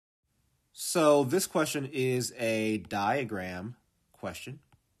So this question is a diagram question.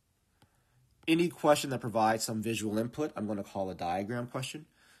 Any question that provides some visual input, I'm going to call a diagram question.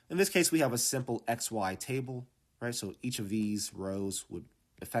 In this case, we have a simple XY table, right? So each of these rows would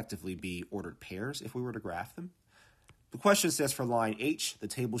effectively be ordered pairs if we were to graph them. The question says for line H, the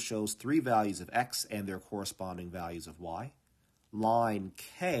table shows 3 values of X and their corresponding values of Y. Line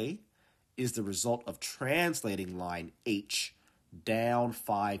K is the result of translating line H down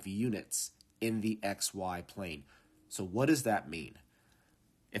 5 units in the XY plane. So what does that mean?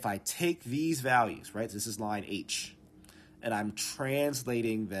 If I take these values, right, this is line H, and I'm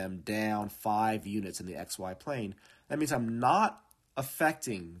translating them down 5 units in the XY plane, that means I'm not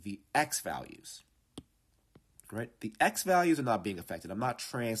affecting the X values, right? The X values are not being affected. I'm not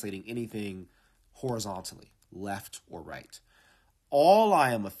translating anything horizontally, left or right. All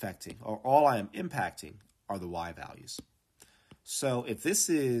I am affecting, or all I am impacting, are the Y values. So if this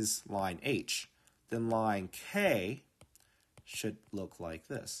is line H, then line K should look like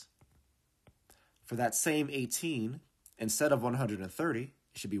this. For that same 18, instead of 130, it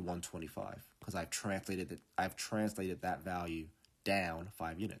should be 125 because I've translated that value down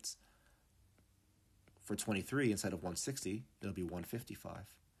 5 units. For 23, instead of 160, it'll be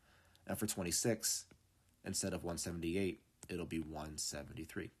 155. And for 26, instead of 178, it'll be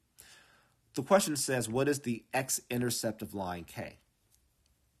 173. The question says, what is the x-intercept of line K?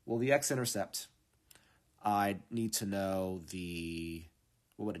 Well, the x-intercept, I need to know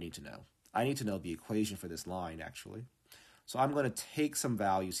what would I need to know? I need to know the equation for this line, actually. So I'm going to take some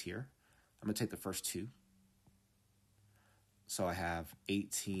values here. I'm going to take the first 2. So I have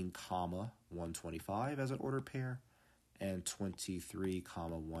 18, 125 as an ordered pair, and 23,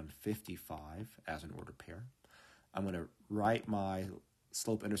 155 as an ordered pair. I'm going to write my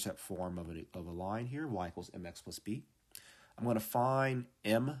slope-intercept form of a line here, y equals mx plus b. I'm going to find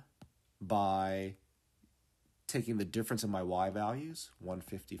m by taking the difference in my y values,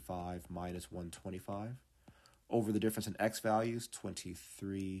 155 minus 125, over the difference in x values,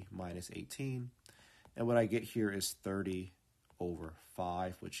 23 minus 18. And what I get here is 30 over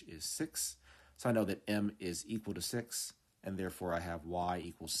 5, which is 6. So I know that m is equal to 6, and therefore I have y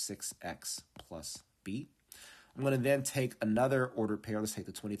equals 6x plus b. I'm going to then take another ordered pair. Let's take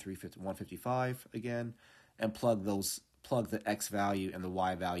the 23, 155 again, and plug the x value and the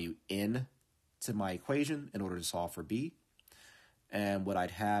y value in to my equation in order to solve for b. And what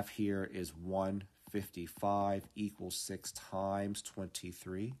I'd have here is 155 equals 6 times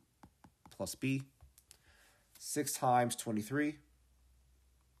 23 plus b. 6 times 23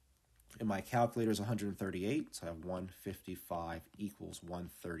 in my calculator is 138, so I have 155 equals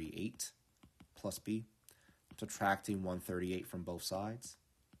 138 plus b. Subtracting 138 from both sides.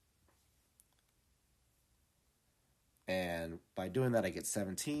 And by doing that, I get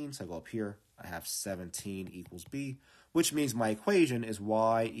 17. So I go up here. I have 17 equals b, which means my equation is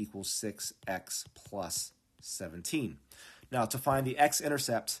y equals 6x plus 17. Now, to find the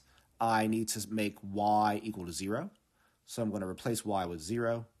x-intercept, I need to make y equal to 0. So I'm going to replace y with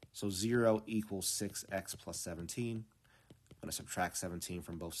 0. So 0 equals 6x plus 17. I'm going to subtract 17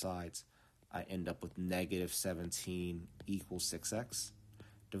 from both sides. I end up with negative 17 equals 6x.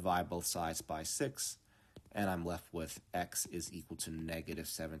 Divide both sides by 6. And I'm left with x is equal to negative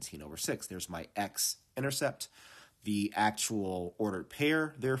 17 over 6. There's my x-intercept. The actual ordered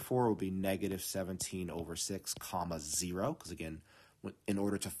pair, therefore, will be negative 17 over 6, comma 0. Because, again, in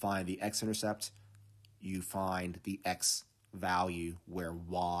order to find the x-intercept, you find the x value where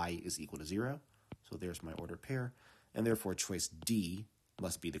y is equal to 0. So there's my ordered pair. And therefore, choice D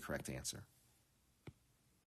must be the correct answer.